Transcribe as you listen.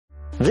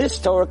This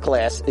Torah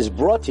class is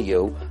brought to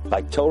you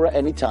by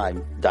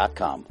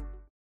TorahAnytime.com.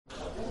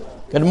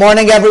 Good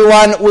morning,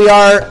 everyone. We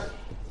are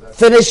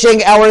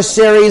finishing our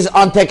series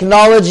on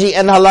technology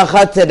and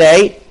halacha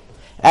today,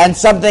 and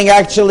something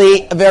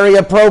actually very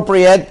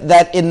appropriate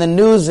that in the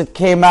news it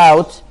came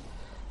out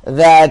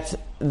that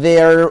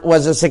there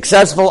was a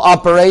successful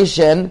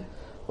operation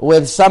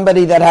with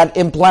somebody that had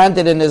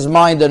implanted in his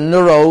mind a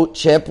neuro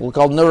chip, we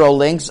call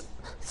Neurolinks,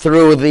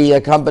 through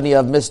the company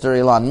of Mr.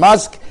 Elon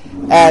Musk,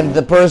 and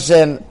the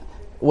person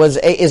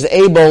is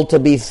able to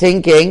be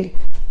thinking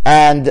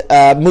and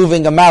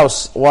moving a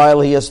mouse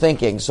while he is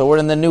thinking. So we're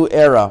in the new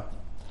era.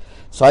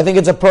 So I think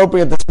it's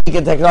appropriate to speak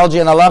in technology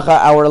and halacha,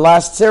 our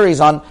last series,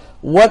 on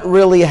what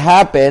really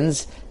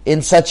happens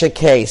in such a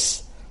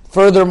case.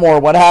 Furthermore,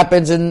 what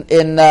happens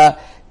in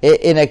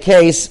a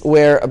case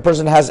where a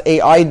person has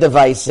AI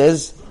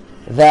devices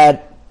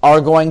that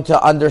are going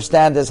to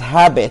understand his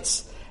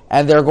habits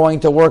and they're going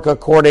to work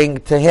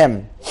according to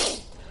him.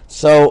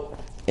 So,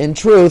 in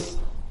truth,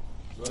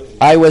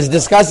 I was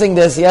discussing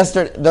this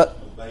yesterday.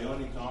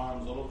 Bionic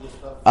arms, all of this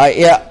stuff?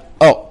 Yeah.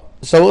 Oh,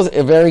 so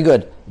very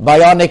good.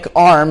 Bionic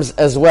arms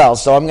as well.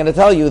 So I'm going to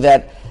tell you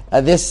that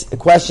this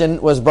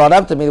question was brought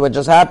up to me, what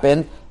just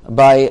happened,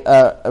 by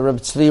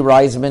Reb Tzvi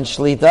Reisman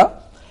Shlita.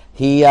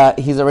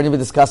 He's already been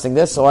discussing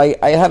this, so I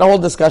had a whole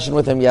discussion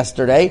with him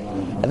yesterday,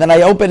 and then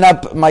I opened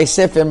up my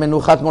Sefer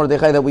Menuchat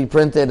Mordechai that we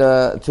printed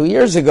 2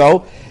 years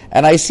ago,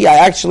 and I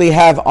actually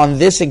have on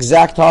this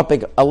exact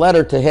topic a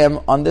letter to him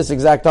on this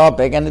exact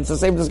topic, and it's the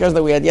same discussion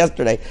that we had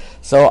yesterday.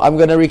 So I'm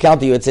going to recount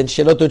to you. It's in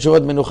Shilot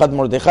Uchuvot Menuchat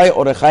Mordechai,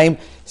 Orechaim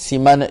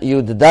Siman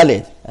Yud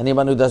Dalet.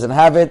 Anyone who doesn't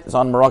have it, it's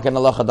on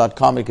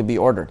MoroccanHalacha.com. It can be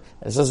ordered.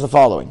 It says the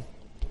following.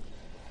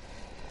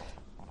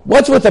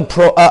 What's with a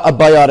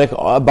bionic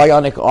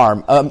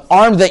arm?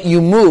 Arm that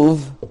you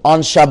move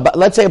on Shabbat.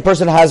 Let's say a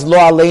person has lo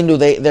aleinu,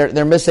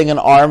 they're missing an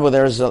arm, where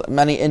there's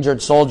many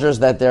injured soldiers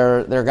that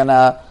they're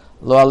gonna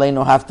lo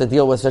aleinu have to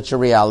deal with such a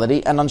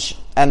reality. And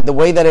the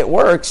way that it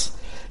works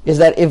is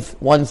that if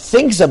one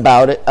thinks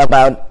about it,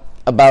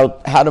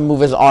 about how to move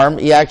his arm,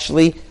 the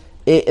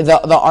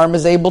arm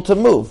is able to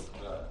move.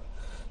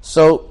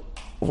 So,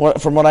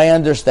 from what I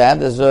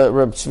understand, as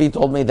Reb Tzvi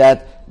told me,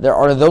 that there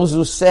are those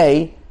who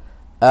say.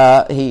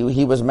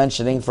 He was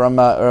mentioning from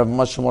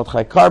Moshe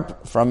Mordechai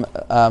Karp from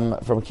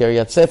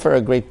Kiryat Sefer, a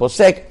great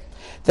posek,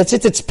 that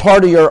since it's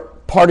part of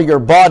your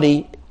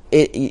body,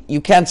 you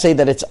can't say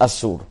that it's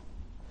asur.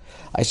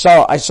 I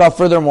saw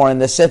furthermore in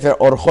the Sefer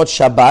Orchot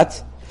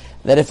Shabbat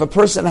that if a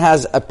person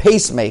has a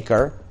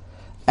pacemaker,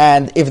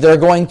 and if they're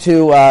going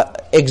to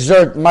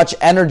exert much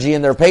energy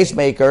in their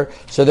pacemaker,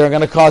 so they're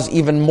going to cause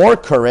even more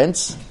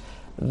currents,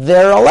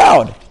 they're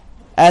allowed.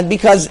 And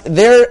because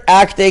they're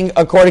acting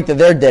according to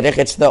their derech,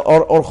 it's the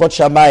Orchot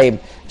Shabbat,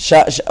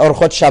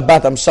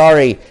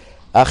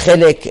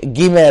 Chelik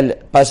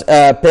Gimel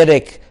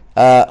Perek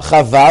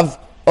Chavav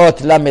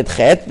Ot Lamed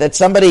Chet, that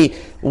somebody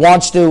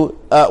wants to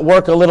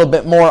work a little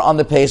bit more on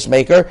the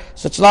pacemaker,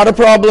 so it's not a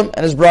problem,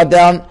 and is brought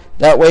down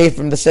that way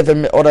from the Sefer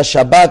Me'ora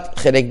Shabbat,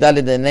 Chelik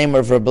Daled, the name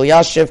of Rabbi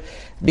Yashiv,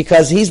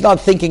 because he's not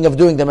thinking of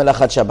doing the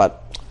Melachat Shabbat.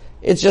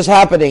 It's just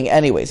happening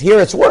anyways. Here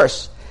it's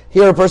worse.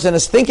 Here a person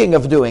is thinking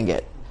of doing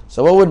it.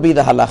 So what would be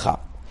the halacha?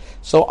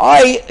 So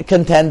I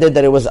contended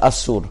that it was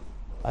asur.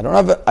 I don't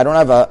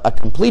have a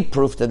complete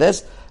proof to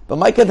this, but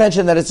my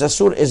contention that it's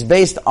asur is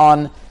based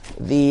on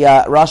the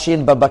Rashi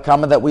and Baba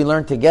Kama that we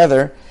learned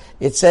together.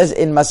 It says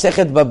in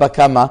Masechet Baba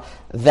Kama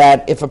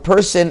that if a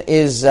person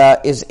is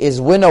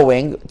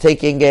winnowing,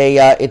 taking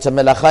it's a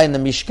melacha in the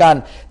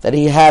Mishkan, that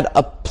he had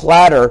a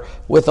platter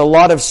with a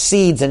lot of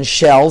seeds and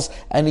shells,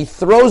 and he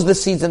throws the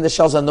seeds and the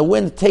shells, and the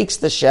wind takes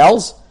the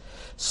shells.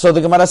 So the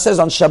Gemara says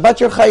on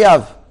Shabbat you're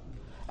chayav.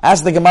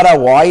 Ask the Gemara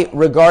why.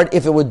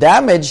 If it would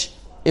damage,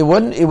 it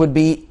wouldn't. It would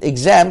be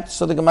exempt.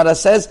 So the Gemara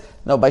says,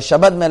 no, by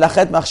Shabbat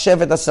melachet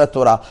machshevet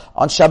asatura.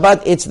 On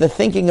Shabbat, it's the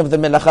thinking of the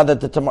melacha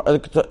that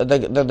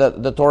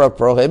the Torah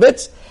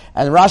prohibits.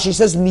 And Rashi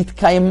says,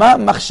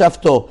 nitkaima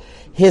machshavto.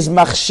 His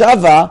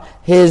machshava,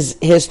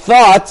 his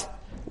thought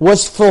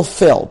was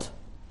fulfilled.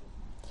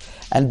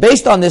 And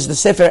based on this, the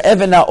Sefer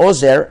Even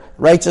HaOzer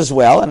writes as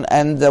well,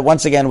 and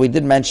once again we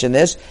did mention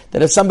this,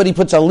 that if somebody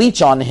puts a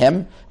leech on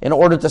him in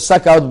order to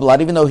suck out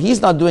blood, even though he's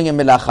not doing a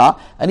melacha,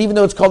 and even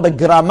though it's called a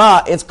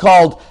grama, it's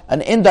called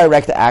an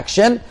indirect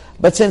action,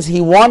 but since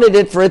he wanted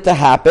it for it to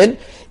happen,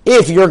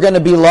 if you're going to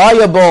be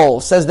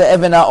liable, says the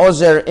Even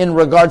HaOzer, in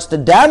regards to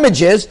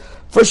damages,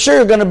 for sure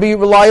you're going to be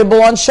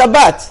liable on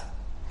Shabbat.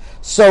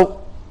 So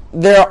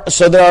there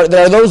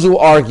are those who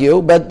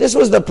argue, but this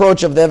was the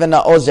approach of the Even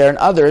HaOzer and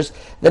others,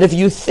 that if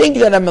you think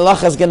that a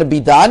melacha is going to be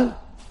done,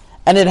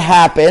 and it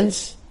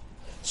happens,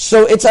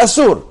 so it's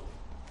asur.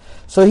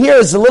 So here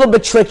it's a little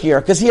bit trickier,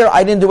 because here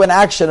I didn't do an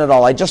action at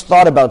all, I just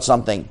thought about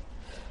something.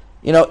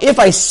 If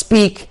I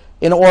speak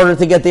in order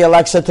to get the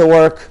Alexa to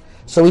work,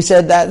 so we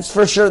said that's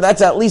for sure,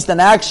 that's at least an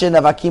action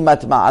of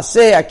akimat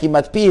ma'aseh,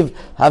 akimat piv,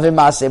 have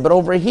ma'aseh. But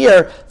over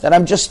here, that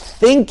I'm just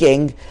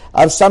thinking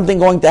of something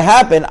going to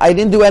happen, I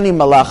didn't do any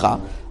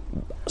malacha.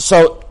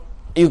 So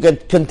you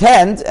could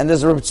contend, and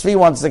this Reb Tzvi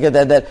wants to get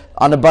that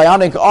on a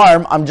bionic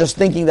arm, I'm just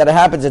thinking that it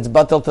happens, it's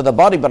batal to the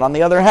body. But on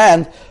the other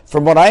hand,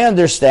 from what I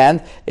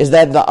understand, is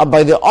that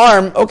by the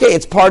arm, okay,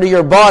 it's part of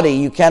your body.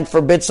 You can't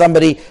forbid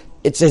somebody,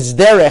 it's his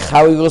derech,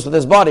 how he goes with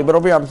his body. But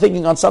over here, I'm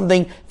thinking on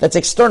something that's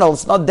external.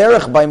 It's not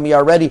derech by me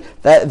already,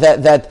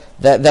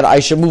 that I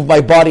should move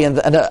my body and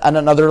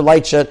another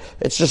light should.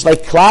 It's just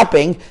like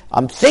clapping.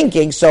 I'm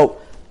thinking, so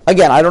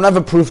again, I don't have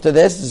a proof to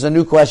this. This is a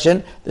new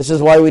question. This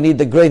is why we need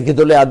the great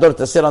Gedolei Ador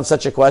to sit on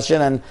such a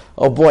question. And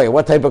oh boy,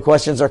 what type of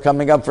questions are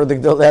coming up for the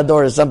Gedolei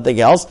Ador is something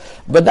else.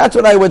 But that's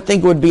what I would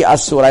think would be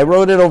asur. I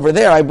wrote it over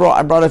there. I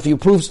brought a few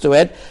proofs to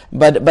it.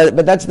 But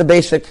that's the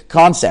basic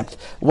concept.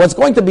 What's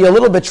going to be a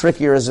little bit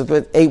trickier is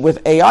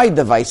with AI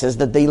devices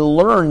that they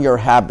learn your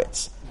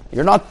habits.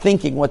 You're not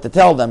thinking what to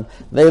tell them.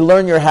 They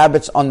learn your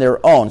habits on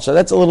their own. So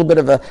that's a little bit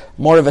of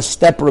more of a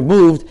step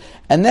removed.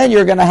 And then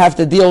you're going to have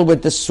to deal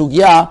with the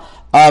sugya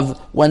of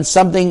when a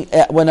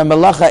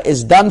melacha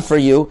is done for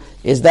you,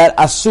 is that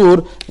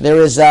asur. There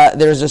is a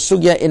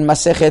sugya in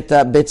Masechet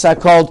Betzah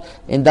called,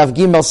 in Daf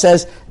Gimel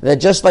says, that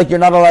just like you're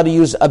not allowed to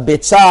use a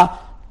betzah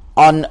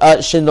on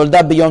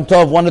Shenolda B'Yom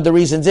Tov, one of the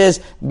reasons is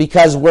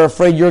because we're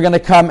afraid you're going to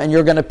come and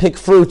you're going to pick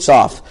fruits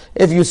off.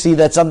 If you see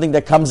that something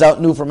that comes out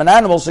new from an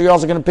animal, so you're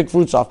also going to pick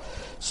fruits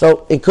off.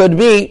 So it could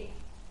be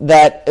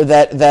that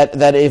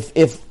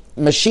if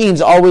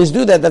machines always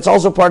do that, that's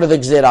also part of the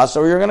gzera.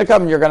 So you're going to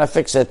come and you're going to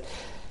fix it.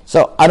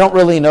 So I don't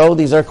really know.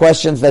 These are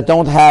questions that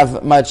don't have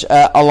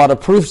a lot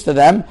of proofs to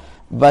them,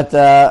 but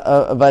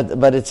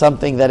it's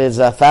something that is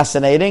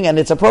fascinating, and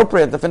it's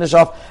appropriate to finish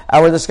off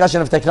our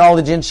discussion of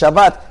technology in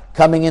Shabbat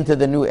coming into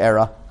the new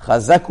era.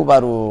 Chazak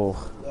u'baruch.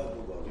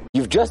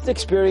 You've just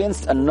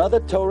experienced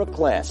another Torah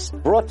class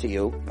brought to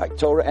you by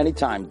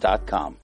TorahAnytime.com.